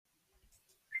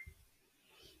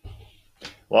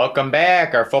Welcome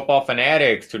back, our football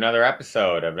fanatics, to another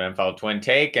episode of NFL Twin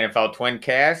Take and NFL Twin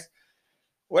Cast.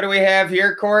 What do we have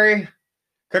here, Corey?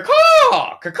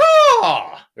 Caw!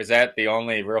 Caw! Is that the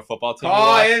only real football team you Caw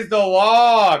watch? is the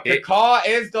law. Caw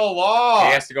is the law.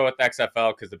 He has to go with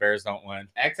XFL because the Bears don't win.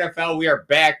 XFL, we are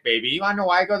back, baby. You want to know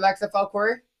why I go to XFL,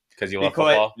 Corey? Because you love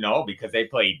football? No, because they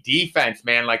play defense,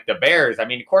 man, like the Bears. I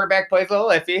mean, the quarterback plays a little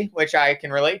iffy, which I can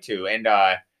relate to. And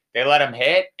they let him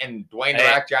hit, and Dwayne "The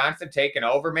Rock" Johnson taking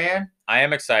over, man. I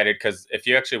am excited because if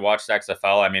you actually watched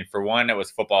XFL, I mean, for one, it was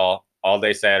football all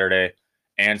day Saturday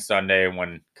and Sunday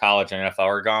when college and NFL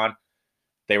were gone.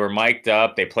 They were mic'd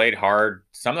up. They played hard.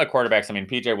 Some of the quarterbacks, I mean,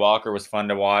 PJ Walker was fun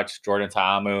to watch. Jordan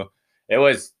Ta'amu. There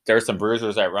were some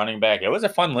bruisers at running back. It was a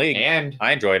fun league. And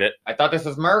I enjoyed it. I thought this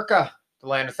was America, the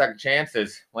land of second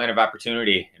chances, land of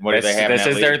opportunity. And what do they have this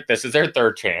in that league? This is their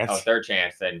third chance. Oh, third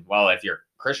chance. And, well, if you're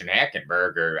Christian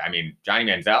Hackenberg or, Johnny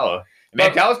Manziel.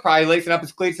 Manziel's probably lacing up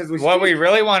his cleats as we speak. What we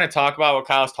really want to talk about, what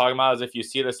Kyle's talking about, is if you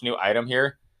see this new item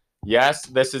here, yes,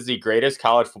 this is the greatest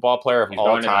college football player of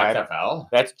all time. XFL.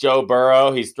 That's Joe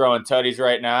Burrow. He's throwing tutties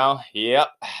right now. Yep.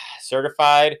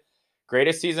 Certified.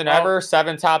 Greatest season ever.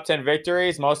 7 top 10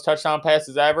 victories. Most touchdown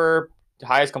passes ever.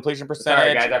 Highest completion percentage.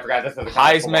 Sorry, guys. I forgot this was a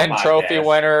Heisman Trophy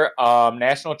winner.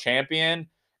 National champion.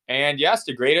 And yes,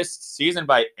 the greatest season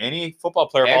by any football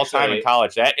player of all time in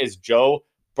college. That is Joe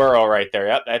Burrow right there.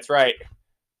 Yep, that's right.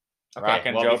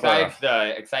 Okay, well, besides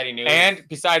the exciting news. And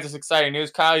besides this exciting news,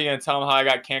 Kyle, you going to tell them how I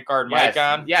got Can't Guard Mike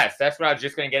on? Yes, that's what I was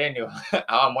just going to get into.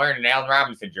 I'm wearing an Allen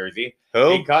Robinson jersey.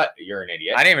 Who? You're an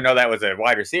idiot. I didn't even know that was a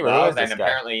wide receiver. Well, then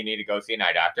apparently you need to go see an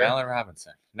eye doctor. Allen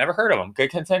Robinson. Never heard of him. Good,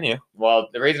 continue. Well,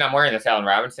 the reason I'm wearing this Allen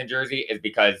Robinson jersey is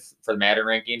because for the Madden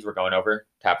rankings, we're going over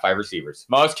top 5 receivers.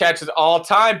 Most catches all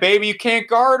time, baby. You can't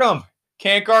guard him.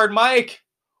 Can't guard Mike.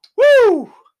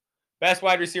 Woo! Best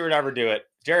wide receiver to ever do it.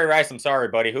 Jerry Rice, I'm sorry,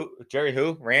 buddy. Who? Jerry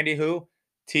who? Randy who?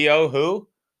 T.O. who?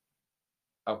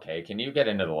 Okay, can you get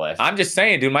into the list? I'm just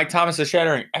saying, dude, Mike Thomas is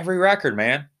shattering every record,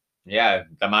 man. Yeah,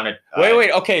 the amount of...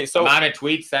 okay, so... amount of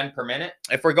tweets sent per minute?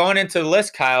 If we're going into the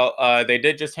list, Kyle, they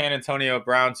did just hand Antonio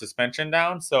Brown's suspension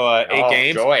down, so 8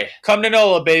 games. Joy. Come to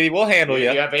NOLA, baby. We'll handle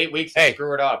you. You have 8 weeks to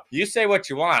screw it up. You say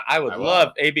what you want. I would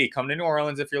love, AB, come to New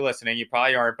Orleans if you're listening. You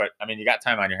probably aren't, but, you got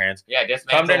time on your hands. Yeah, just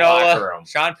come to NOLA.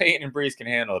 Sean Payton and Breeze can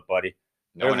handle it, buddy.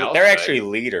 They're actually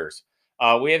leaders.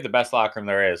 We have the best locker room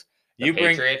there is. You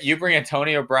bring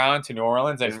Antonio Brown to New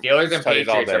Orleans, and the Steelers and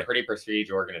Patriots are pretty prestige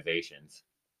organizations.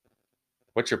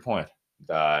 What's your point?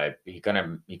 He's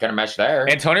gonna mesh there.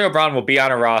 Antonio Brown will be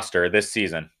on a roster this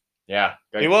season. Yeah,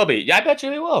 good. He will be. Yeah, I bet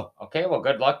you he will. Okay, well,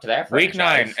 good luck to that. Week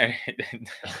 9, and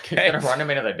he's gonna run him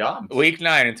into the dump. Week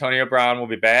 9, Antonio Brown will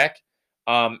be back.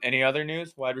 Any other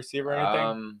news? Wide receiver or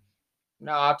anything?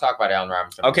 No, I'll talk about Allen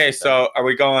Robinson. Okay, so are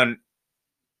we going?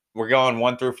 We're going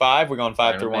 1 through 5. We're going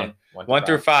 5 through 1. 1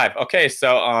 through 5. Okay,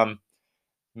 so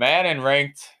Madden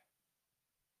ranked,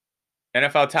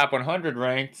 NFL Top 100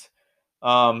 ranked,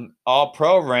 All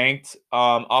Pro ranked,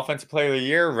 Offensive Player of the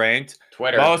Year ranked,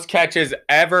 Twitter most catches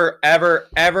ever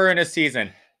in a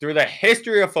season through the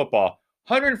history of football.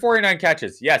 149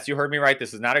 catches. Yes, you heard me right.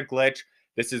 This is not a glitch.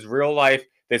 This is real life.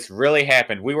 This really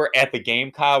happened. We were at the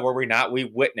game, Kyle, were we not? We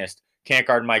witnessed Can't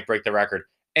Guard Mike break the record.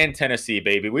 In Tennessee,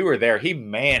 baby. We were there. He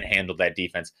manhandled that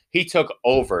defense. He took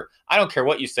over. I don't care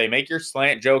what you say. Make your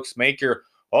slant jokes. Make your,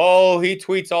 he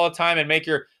tweets all the time, and make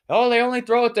your, they only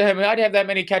throw it to him. I'd have that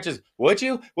many catches. Would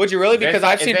you? Would you really? Because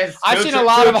I've seen a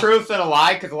lot of truths and a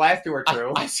lie, because the last 2 are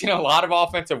true. I've seen a lot of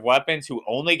offensive weapons who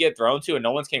only get thrown to, and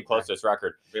no one's came close to this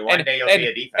record. One day you'll see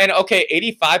a defense. And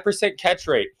 85% catch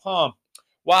rate.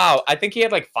 Wow, I think he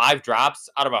had like 5 drops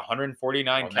out of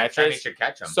 149 catches. He should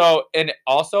catch them. So, and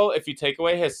also, if you take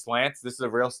away his slants, this is a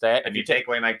real stat. If you take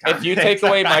away Mike Thomas. If you take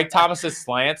away Mike Thomas's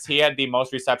slants, he had the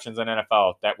most receptions in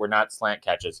NFL that were not slant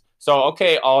catches. So,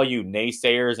 okay, all you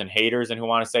naysayers and haters and who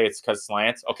want to say it's because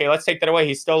slants, okay, let's take that away.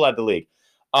 He still led the league.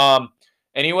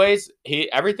 Anyways,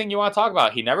 everything you want to talk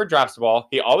about, he never drops the ball.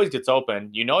 He always gets open.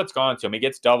 You know it's going to him. He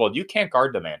gets doubled. You can't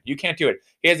guard the man. You can't do it.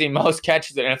 He has the most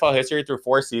catches in NFL history through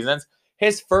 4 seasons.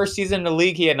 His first season in the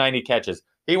league, he had 90 catches.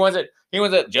 He wasn't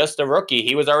just a rookie.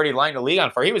 He was already lighting the league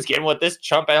on fire. He was getting what this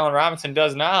chump Allen Robinson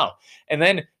does now. And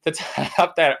then to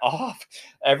top that off,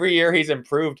 every year he's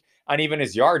improved on even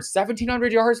his yards.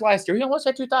 1,700 yards last year. He almost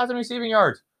had 2,000 receiving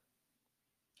yards.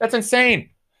 That's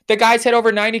insane. The guy's had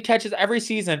over 90 catches every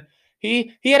season.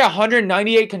 He had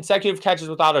 198 consecutive catches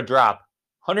without a drop.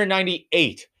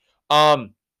 198.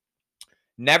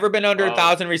 Never been under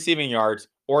 1,000 receiving yards.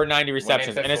 Or 90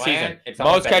 receptions in a season.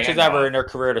 Most catches ever in their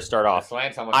career to start off.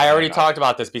 I already talked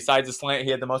about this. Besides the slant, he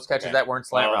had the most catches that weren't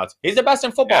slant routes. He's the best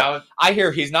in football. I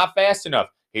hear he's not fast enough.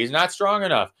 He's not strong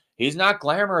enough. he's not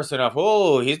glamorous enough.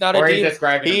 Oh, he's not Or a he's deep.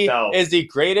 describing He himself. is the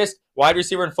greatest wide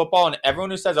receiver in football, and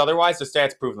everyone who says otherwise, the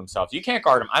stats prove themselves. You can't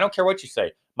guard him. I don't care what you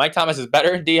say. Mike Thomas is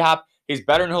better than D-Hop. He's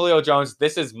better than Julio Jones.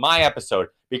 This is my episode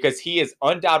because he is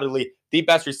undoubtedly the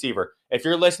best receiver. If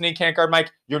you're listening, can't guard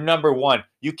Mike, you're number one.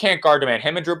 You can't guard the man.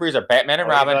 Him and Drew Brees are Batman and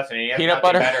Robin. Peanut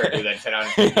butter, better to do than sit on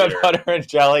his peanut computer. butter and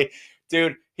jelly.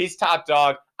 Dude, he's top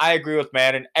dog. I agree with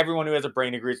Madden. Everyone who has a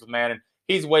brain agrees with Madden.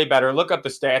 He's way better. Look up the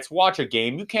stats. Watch a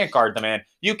game. You can't guard the man.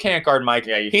 You can't guard Mike.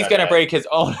 Yeah, he's going to break his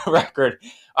own record.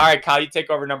 All right, Kyle, you take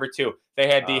over number 2. They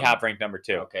had D-Hop ranked number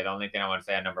 2. Okay, the only thing I want to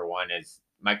say on number 1 is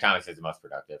Mike Thomas is the most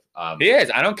productive. He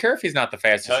is. I don't care if he's not the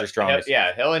fastest or strongest.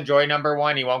 He'll enjoy number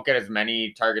 1. He won't get as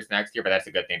many targets next year, but that's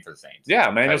a good thing for the Saints. Yeah,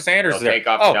 Emmanuel Sanders will take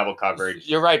off the double coverage.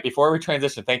 You're right. Before we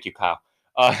transition, thank you, Kyle.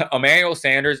 Emmanuel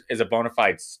Sanders is a bona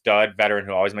fide stud veteran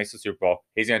who always makes the Super Bowl.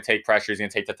 He's going to take pressure. He's going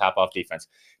to take the top off defense.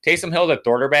 Taysom Hill, the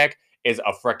quarterback, is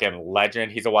a freaking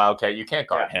legend. He's a wildcat. You can't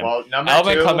guard him. Well,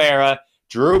 Alvin Kamara,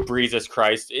 Drew Brees is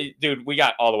Christ. Dude, we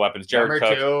got all the weapons. Jared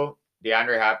number Cook. 2,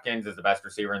 DeAndre Hopkins is the best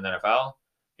receiver in the NFL.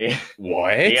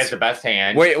 What? He has the best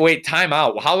hands. Wait, time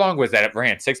out. How long was that it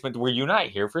ran? 6 minutes? Were you not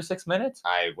here for 6 minutes?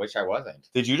 I wish I wasn't.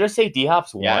 Did you just say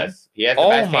D-Hop's one? Yes. He has the Oh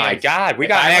best my hands. God. We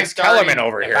got Max Kellerman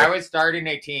over here. If I was starting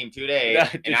a team today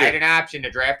and I had an option to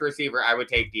draft a receiver, I would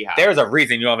take D-Hop. There's a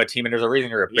reason you don't have a team, and there's a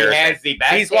reason you're a Bears fan. He has the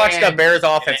best He's watched the Bears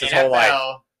offense in his whole life.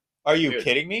 NFL. Are you Dude.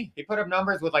 kidding me? He put up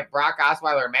numbers with like Brock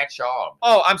Osweiler and Matt Schaub.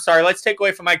 Oh, I'm sorry. Let's take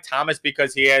away from Mike Thomas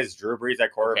because he has Drew Brees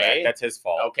at quarterback. Okay. That's his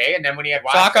fault. Okay, and then when he had So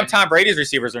Watson, how come Tom Brady's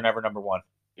receivers are never number 1?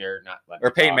 You're not letting Or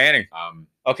me Peyton talk. Manning?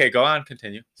 Okay, go on.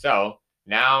 Continue. So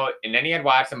now, and then he had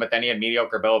Watson, but then he had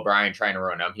mediocre Bill O'Brien trying to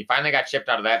ruin him. He finally got shipped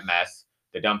out of that mess.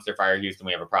 The dumpster fire, Houston,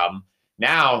 we have a problem.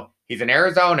 Now he's in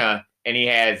Arizona, and he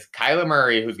has Kyler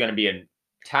Murray, who's going to be a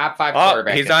top 5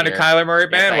 quarterback. He's on the Kyler Murray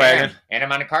bandwagon. Yes, and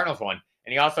I'm on the Cardinals one.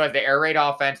 And he also has the air raid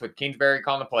offense with Kingsbury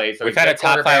calling the plays. So We've had a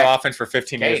top 5 offense for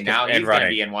 15 years. Okay, now he's going to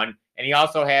be in one. And he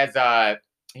also has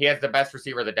the best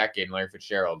receiver of the decade, Larry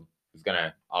Fitzgerald, who's going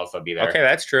to also be there. Okay,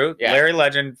 that's true. Yeah. Larry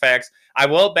Legend facts. I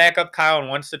will back up Kyle on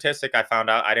one statistic I found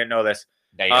out. I didn't know this.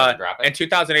 That he doesn't drop it. In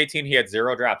 2018, he had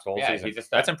 0 drops the whole season. He's a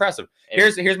stud. That's impressive.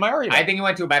 Here's my argument. I think he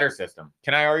went to a better system.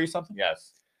 Can I argue something?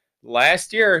 Yes.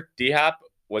 Last year, D-Hop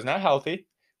was not healthy.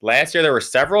 Last year, there were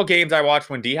several games I watched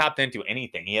when D-Hop didn't do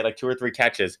anything. He had like 2 or 3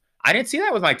 catches. I didn't see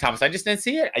that with Mike Thomas. I just didn't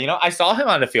see it. You know, I saw him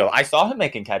on the field. I saw him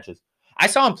making catches. I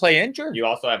saw him play injured. You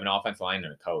also have an offensive line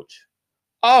and a coach.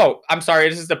 Oh, I'm sorry.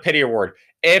 This is the pity award.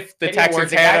 If the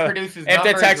Texans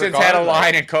had a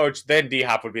line and coach, then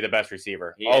D-Hop would be the best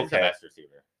receiver. He is the best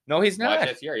receiver. No, he's not. Watch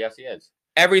this year. Yes, he is.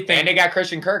 Everything. And they got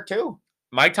Christian Kirk, too.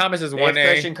 Mike Thomas is 1A.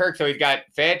 Christian Kirk, so he's got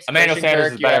Fitz. Emmanuel Sanders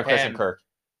Kirk, is better than Christian Kirk.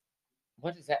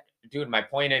 What is that? Dude, my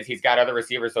point is he's got other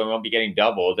receivers, so he won't be getting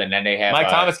doubled. And then they have Mike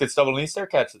Thomas gets doubled, and he still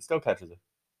catches it.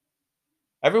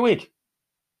 Every week.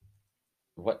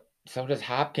 What? So does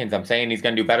Hopkins. I'm saying he's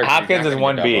going to do better. Hopkins is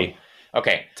 1B.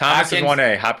 Okay. Thomas is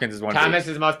 1A. Hopkins is 1B. Thomas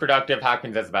is most productive.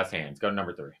 Hopkins has the best hands. Go to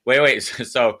number 3. Wait.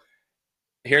 So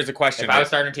here's a question. If I was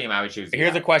starting a team, I would choose.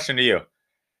 Here's a question to you.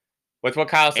 With what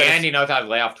Kyle says. And he knows how to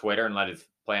lay off Twitter and let his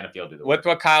play on the field do the work. With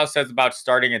what Kyle says about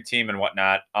starting a team and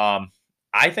whatnot,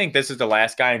 I think this is the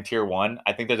last guy in tier 1.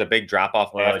 I think there's a big drop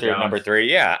off after number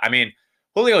 3. Yeah. I mean,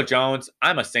 Julio Jones,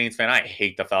 I'm a Saints fan. I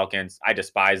hate the Falcons. I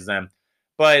despise them.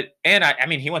 But, I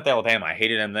mean, he went to Alabama. I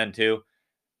hated him then too.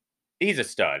 He's a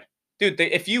stud. Dude,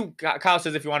 Kyle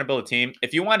says if you want to build a team,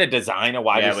 if you want to design a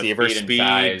wide receiver,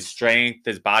 speed, strength,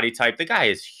 his body type, the guy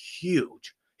is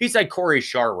huge. He's like Corey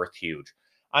Sharworth huge.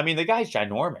 I mean, the guy's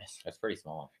ginormous. That's pretty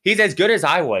small. He's as good as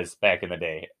I was back in the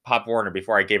day, Pop Warner,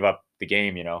 before I gave up the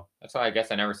game, you know. That's why I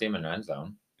guess I never see him in the end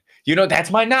zone. You know,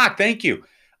 that's my knock. Thank you.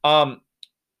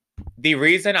 The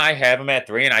reason I have him at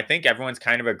 3, and I think everyone's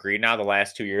kind of agreed now the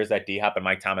last 2 years that D-Hop and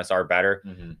Mike Thomas are better.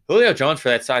 Mm-hmm. Julio Jones for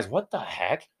that size, what the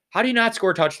heck? How do you not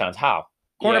score touchdowns? How?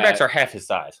 Cornerbacks are half his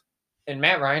size. And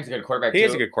Matt Ryan's a good quarterback, He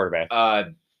is a good quarterback.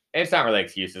 It's not really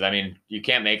excuses. I mean, you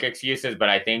can't make excuses, but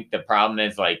I think the problem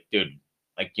is, like, dude,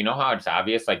 like, you know how it's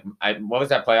obvious? Like, what was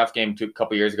that playoff game a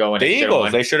couple years ago? When the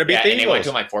Eagles. They should have beat the Eagles. And they went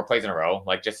to like 4 plays in a row,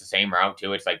 like just the same route,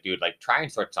 too. It's like, dude, like, try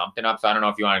and sort something up. So I don't know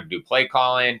if you want to do play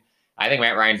calling. I think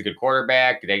Matt Ryan's a good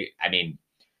quarterback.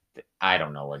 I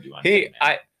don't know what you want to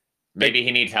say. Maybe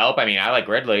he needs help. I mean, I like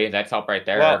Ridley. That's help right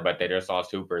there. But they just lost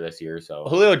Hooper this year. So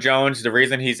Julio Jones, the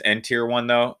reason he's in tier 1,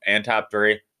 though, and top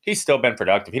 3, he's still been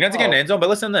productive. He doesn't get in the end zone, but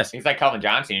listen to this. He's like Calvin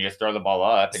Johnson. You just throw the ball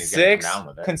up and he's going to come down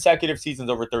with it. 6 consecutive seasons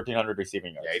over 1,300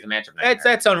 receiving yards. Yeah, he's a matchup nightmare.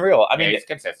 That's unreal. I mean, he's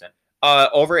consistent.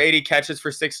 Over 80 catches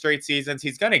for 6 straight seasons.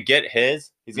 He's going to get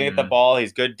his. He's going to get the ball.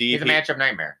 He's good deep. He's a matchup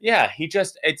nightmare. Yeah,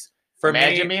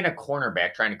 imagine being a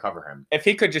cornerback trying to cover him. If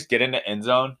he could just get in the end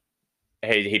zone,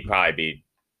 he'd probably be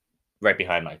right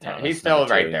behind Mike Thomas. He's still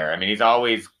right there. I mean, he's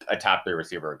always a top 3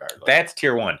 receiver regardless. That's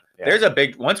tier 1. Yeah. There's a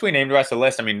big, once we named the rest of the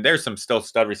list, I mean, there's some still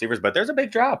stud receivers, but there's a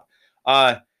big drop.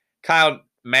 Kyle,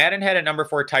 Madden had at number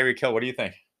 4 Tyreek Hill. What do you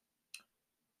think?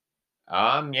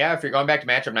 Yeah, if you're going back to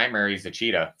matchup nightmare, he's a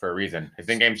cheetah for a reason. His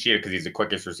in-game cheetah because he's the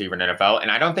quickest receiver in NFL,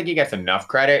 and I don't think he gets enough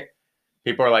credit.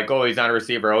 People are like, oh, he's not a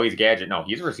receiver. Oh, he's gadget. No,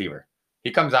 he's a receiver.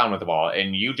 He comes down with the ball,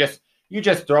 and you just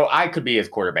throw. I could be his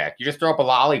quarterback. You just throw up a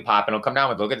lollipop, and he'll come down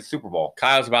with. Look at the Super Bowl.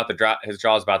 Kyle's about to drop. His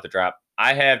jaw's about to drop.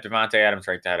 I have Davante Adams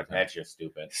ranked ahead of him. That's just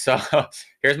stupid. So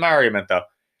here's my argument, though.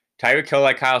 Tyreek Hill,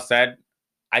 like Kyle said,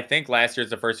 I think last year's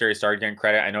the first year he started getting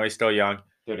credit. I know he's still young.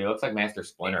 Dude, he looks like Master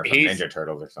Splinter from Ninja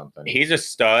Turtles or something. He's a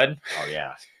stud. Oh,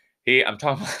 yeah. I'm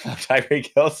talking about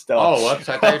Tyreek Hill still. Oh, whoops.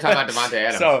 I thought you were talking about Davante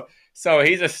Adams. So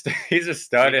he's a stud. He's a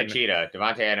cheetah.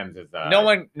 Davante Adams is no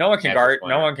one can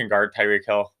guard Tyreek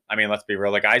Hill. I mean, let's be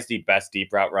real. The guy's the best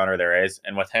deep route runner there is,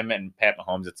 and with him and Pat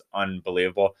Mahomes, it's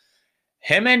unbelievable.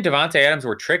 Him and Davante Adams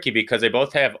were tricky because they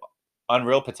both have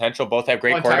unreal potential. Both have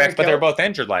great quarterbacks, but they were both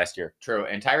injured last year. True.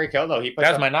 And Tyreek Hill, though,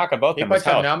 that was my knock on both. He put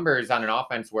some numbers on an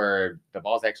offense where the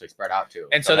ball's actually spread out too.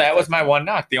 And so that was my one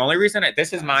knock. The only reason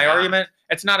this is my argument,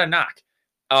 it's not a knock.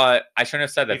 I shouldn't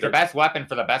have said that. He's the best weapon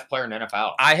for the best player in the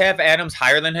NFL. I have Adams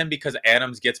higher than him because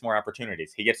Adams gets more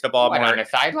opportunities. He gets the ball more on the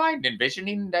sideline,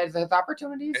 envisioning his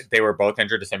opportunities. They were both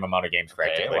injured the same amount of games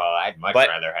practically. Well, I'd much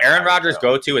rather have Aaron Rodgers'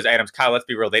 go-to is Adams. Kyle, let's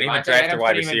be real. They didn't even draft a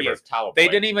wide receiver. They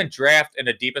didn't even draft in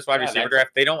the deepest wide receiver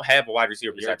draft. They don't have a wide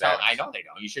receiver besides Adams. I know they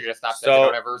don't. You should just stop saying they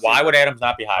don't have a receiver. Why would Adams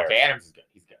not be higher? Okay, Adams is good.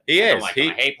 He's good. He is. I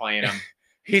hate playing him.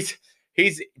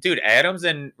 Dude, Adams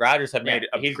and Rodgers have made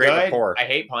a great rapport. I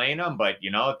hate playing him, but,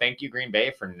 thank you, Green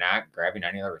Bay, for not grabbing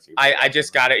any other receivers. I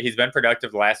just got it. He's been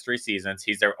productive the last 3 seasons.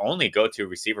 He's their only go-to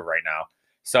receiver right now.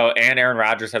 So, and Aaron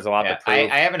Rodgers has a lot to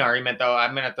prove. I have an argument, though.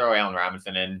 I'm going to throw Allen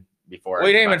Robinson in before.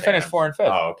 We didn't even finish 4 and 5.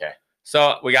 Oh, okay.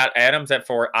 So, we got Adams at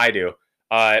 4. I do.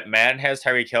 Madden has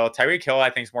Tyreek Hill. Tyreek Hill, I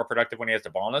think, is more productive when he has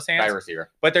the ball in his hands. By receiver.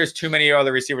 But there's too many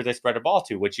other receivers they spread the ball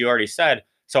to, which you already said.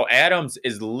 So Adams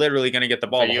is literally going to get the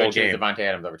ball the whole game. Davante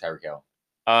Adams over Tyreek Hill.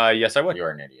 Yes, I would. You're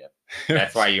an idiot.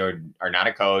 That's why you are not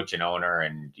a coach, an owner,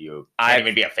 and you can't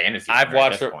even be a fantasy. I've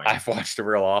watched the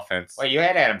real offense. Well, you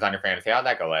had Adams on your fantasy. How'd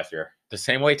that go last year? The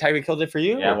same way Tyreek Hill did for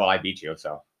you. Yeah, well, I beat you,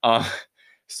 so.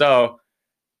 So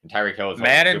and Tyreek Hill is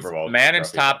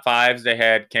Madden's top 5s. They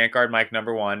had Can't Guard Mike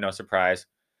number 1, no surprise.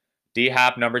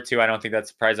 D-Hop number 2, I don't think that's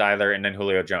a surprise either, and then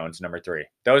Julio Jones number 3.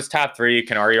 Those top 3, you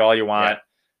can argue all you want. Yeah.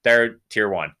 They're tier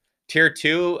 1. Tier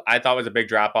 2, I thought was a big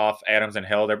drop off. Adams and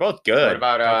Hill, they're both good. What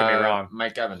about don't get me wrong.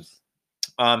 Mike Evans?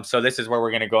 So this is where we're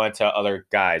going to go into other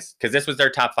guys because this was their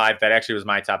top 5. That actually was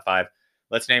my top 5.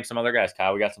 Let's name some other guys.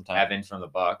 Kyle, we got some time. Evans from the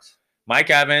Bucs.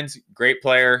 Mike Evans, great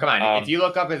player. Come on, if you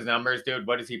look up his numbers, dude,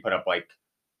 what does he put up? Like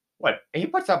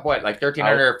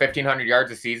 1,300 or 1,500 yards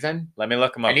a season? Let me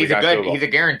look him up. And he's a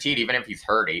guaranteed, even if he's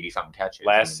hurt, 80-something catches.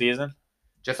 Last season?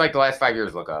 Just like the last 5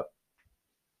 years, look up.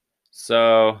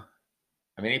 So,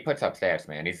 I mean, he puts up stats,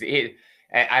 man.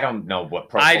 I don't know what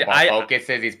Pro Football Focus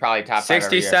is. He's probably top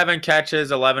 67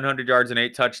 catches, 1,100 yards, and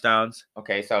 8 touchdowns.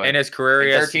 Okay, so in his career,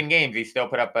 in 13 games, he still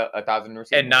put up 1,000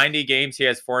 receivers. In 90 games, he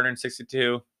has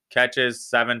 462 catches,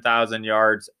 7,000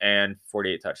 yards, and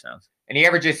 48 touchdowns. And he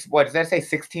averages, what does that say,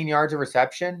 16 yards of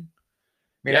reception?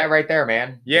 I mean, that right there,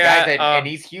 man. Yeah. And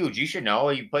he's huge. You should know.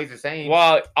 He plays the same.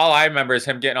 Well, all I remember is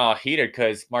him getting all heated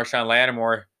because Marshawn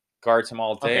Lattimore guards him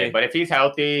all day. Okay, but if he's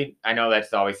healthy, I know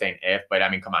that's always saying if, but I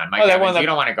mean, come on. Mike Evans, you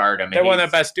don't want to guard him. They're one of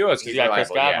the best duos because you got Chris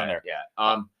Godwin there. Yeah.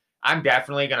 I'm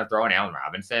definitely going to throw in Allen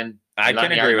Robinson. I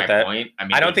can agree with that. Point.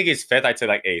 I don't think he's 5th. I'd say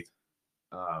like 8th.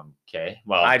 Okay.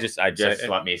 Well,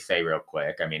 let me say real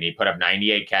quick. I mean, he put up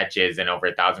 98 catches and over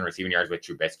 1,000 receiving yards with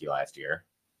Trubisky last year.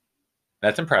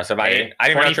 That's impressive. I didn't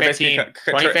know 2015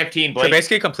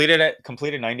 Trubisky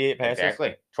completed 98 passes. Exactly.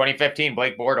 2015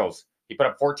 Blake Bortles. He put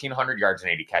up 1,400 yards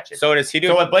and 80 catches. So does he do?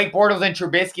 So with Blake Bortles and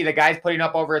Trubisky, the guy's putting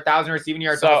up over 1,000 receiving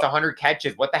yards, almost 100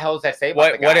 catches. What the hell does that say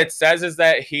about the guy? What it says is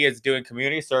that he is doing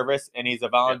community service and he's a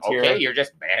volunteer. Okay, you're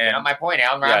just backing up my point,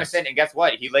 Allen Robinson. And guess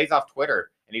what? He lays off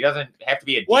Twitter, and he doesn't have to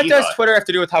be a diva. What does Twitter have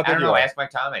to do with how good you are? Ask Mike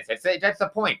Thomas. That's the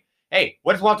point. Hey,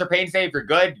 what does Walter Payton say? If you're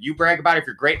good, you brag about it. If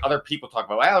you're great, other people talk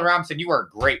about it. Allen Robinson, you are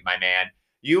great, my man.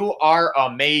 You are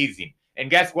amazing. And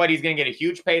guess what? He's going to get a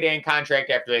huge payday in contract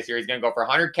after this year. He's going to go for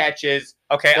 100 catches.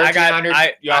 Okay,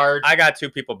 yards. I got 2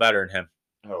 people better than him.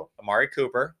 Who? Amari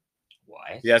Cooper.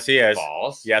 What? Yes, he is.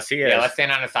 Balls. Yes, he is. Yeah, let's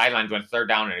stand on the sidelines when it's 3rd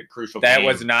down in a crucial game. That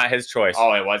was not his choice.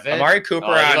 Oh, it wasn't? Amari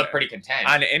Cooper. He looked pretty content.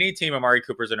 On any team, Amari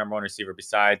Cooper's the number 1 receiver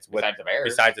besides the Bears.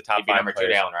 Besides the top 5 number 2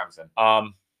 to Allen Robinson.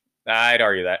 I'd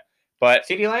argue that. But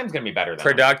CeeDee Lamb's going to be better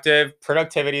than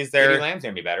productivity is there. CeeDee Lamb's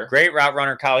going to be better. Great route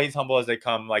runner, Kyle. He's humble as they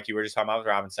come, like you were just talking about with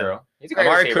Robinson. True. He's a great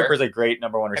Amari receiver. Cooper's a great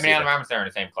number one receiver. I mean, Allen Robinson are in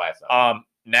the same class, though.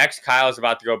 Next, Kyle's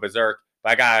about to go berserk,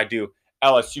 but I got to do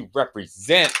LSU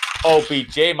represent.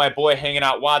 OBJ, my boy, hanging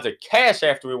out wads of cash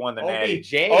after we won the Natty.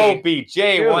 OBJ,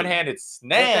 dude, one-handed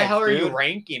snag. What the hell are you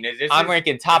ranking? I'm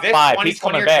ranking top 5. He's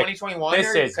coming back. 2021 this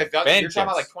is vengeance. You're talking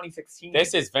about like 2016.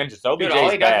 This is vengeance. OBJ, dude, all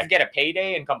he does is get a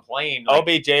payday and complain. Like,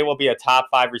 OBJ will be a top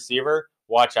 5 receiver.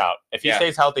 Watch out. If he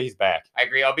stays healthy, he's back. I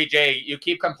agree. OBJ, you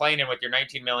keep complaining with your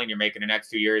 $19 million you're making the next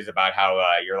 2 years about how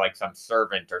you're like some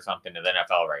servant or something to the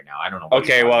NFL right now. I don't know.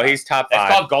 Okay, well, he's top 5.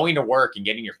 It's called going to work and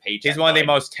getting your paycheck. He's one of the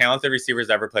most talented receivers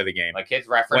to ever play the game. Like his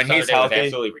reference when he's healthy, was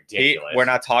absolutely ridiculous. We're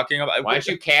not talking about. Why don't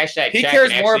you cash that? He check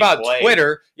cares and more about play.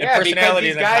 Twitter and personality.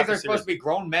 Because these guys are supposed to be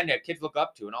grown men that kids look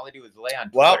up to, and all they do is lay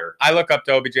on Twitter. Well, I look up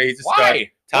to OBJ. He's a stud.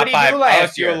 Top 5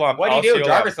 LSU alum. What do you do?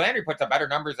 Jarvis Landry puts up better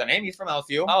numbers than him. He's from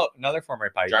LSU. Oh, another former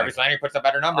Pie. Jarvis Landry puts up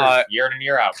better numbers year in and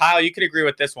year out. Kyle, you could agree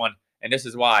with this one, and this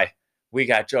is why we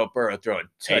got Joe Burrow throwing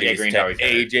AJ Green,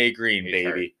 AJ Green,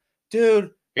 baby.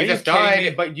 Dude, he's a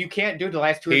stud, but you can't do the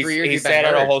last 2 or 3 years. He's sat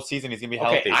out a whole season. He's gonna be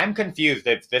healthy. I'm confused.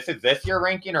 If this is this year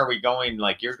ranking, or are we going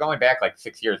like you're going back like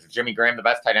 6 years? Is Jimmy Graham the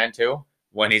best tight end too?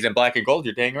 When he's in black and gold,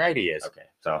 you're dang right he is. Okay,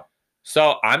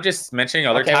 so I'm just mentioning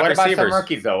other top receivers. What about some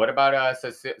rookies though? What about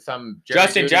some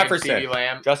Justin Jefferson? CeeDee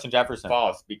Lamb? Justin Jefferson.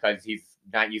 False, because he's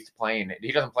not used to playing.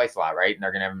 He doesn't play slot, right? And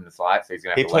they're gonna have him in the slot, so he's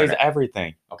gonna. He plays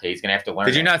everything. Okay, he's gonna have to learn.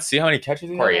 Did you not see how many catches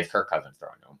he had? Corey, it's Kirk Cousins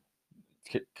throwing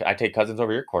to him. I take Cousins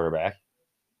over your quarterback.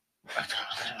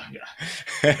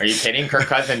 Are you kidding? Kirk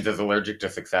Cousins is allergic to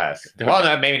success. Well,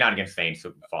 no, maybe not against Saints.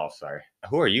 False. Sorry.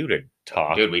 Who are you to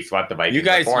talk? Dude, we swept the Vikings. You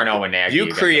guys 4-0 when Nagy.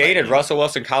 You created Russell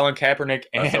Wilson, Colin Kaepernick,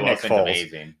 and Nick Foles.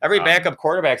 Amazing. Every backup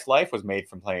quarterback's life was made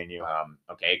from playing you.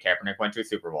 Okay, Kaepernick went to a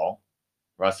Super Bowl.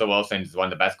 Russell Wilson's one of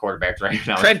the best quarterbacks right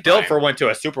now. Trent Dilfer went to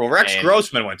a Super Bowl. Rex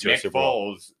Grossman went to a Super Bowl.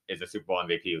 Nick Foles is a Super Bowl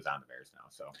MVP who's on the Bears now.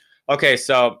 So okay,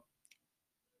 so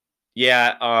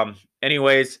yeah.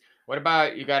 Anyways, what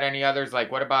about you? Got any others?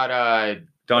 Like, what about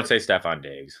Don't say Stephon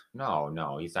Diggs.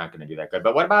 No, he's not going to do that good.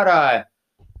 But what about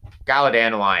Galladay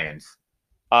on the Lions?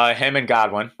 Him and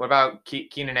Godwin. What about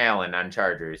Keenan Allen on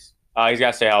Chargers? He's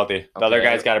got to stay healthy. The other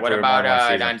guy's got to. What about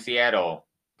on Seattle?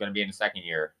 Going to be in the second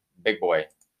year. Big boy.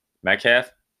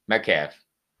 Metcalf.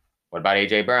 What about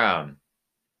AJ Brown?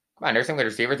 Come on, there's some good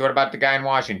receivers. What about the guy in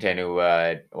Washington who,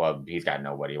 well, he's got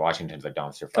nobody. Washington's a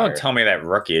dumpster fire. Don't tell me that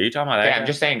rookie. Are you talking about that? Yeah, I'm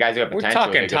just saying guys who have potential. We're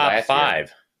talking top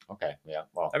 5. Okay, yeah.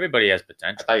 Well, everybody has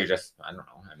potential. I thought I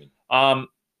don't know.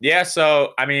 Yeah.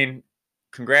 So I mean,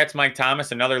 congrats, Mike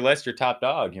Thomas. Another list. Your top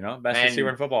dog. Best receiver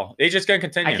in football. He's just gonna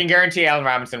continue. I can guarantee Allen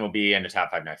Robinson will be in the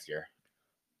top 5 next year.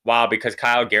 Wow, because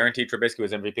Kyle guaranteed Trubisky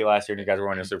was MVP last year, and you guys were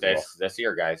winning the Super Bowl this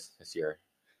year, guys. This year.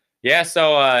 Yeah.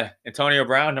 So Antonio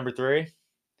Brown number 3.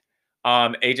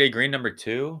 AJ Green number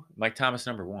 2. Mike Thomas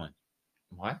number 1.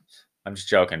 What? I'm just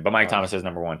joking, but Mike Thomas is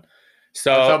number 1.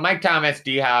 So Mike Thomas,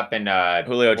 D-Hop, and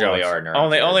Julio Jones.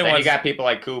 Only then one. You got people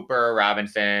like Cooper,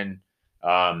 Robinson,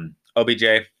 OBJ,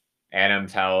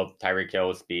 Adams, health, Tyreek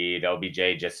Hill, speed.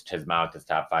 OBJ just his mouth is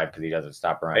top 5 because he doesn't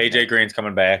stop running. AJ Green's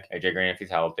coming back. AJ Green if he's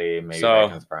healthy, maybe back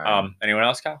in his prime. Anyone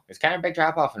else, Kyle? It's kind of a big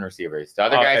drop off in receivers. The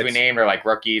other guys we named are like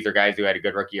rookies or guys who had a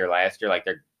good rookie year last year. Like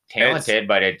they're talented,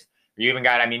 but you even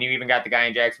got the guy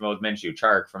in Jacksonville, Minshew,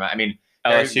 Chark from. I mean.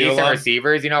 LSU decent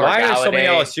receivers, Why are so many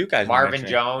LSU guys? Marvin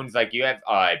Jones, like you have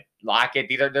Lockett.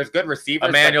 There's good receivers.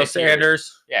 Emmanuel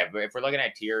Sanders. Yeah, but if we're looking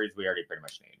at tiers, we already pretty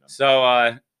much named them. So,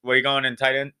 where are you going in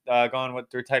tight end? Going with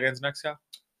through tight ends next, Kyle?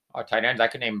 Tight ends. I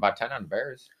could name about 10 on the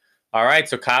Bears. All right.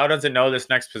 So Kyle doesn't know this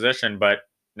next position, but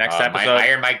next episode,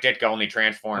 Iron Mike Ditka only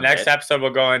transformed. Next episode,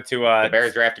 we'll go into the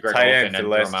Bears drafted Greg tight Olsen end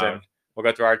list. We'll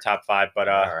go through our top 5. But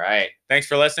all right. Thanks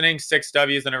for listening. 6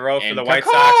 W's in a row for the White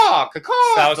Sox.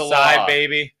 Southside,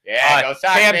 baby. Yeah, go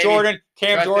Sox, Cam baby.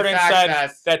 Jordan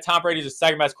said that Tom Brady's the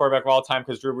second best quarterback of all time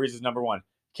because Drew Brees is number 1.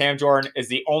 Cam Jordan is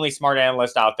the only smart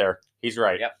analyst out there. He's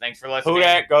right. Yep. Thanks for listening. Who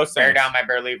dat? Go Saints. Bear down, my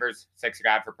Bear Leavers. 6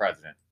 God for president.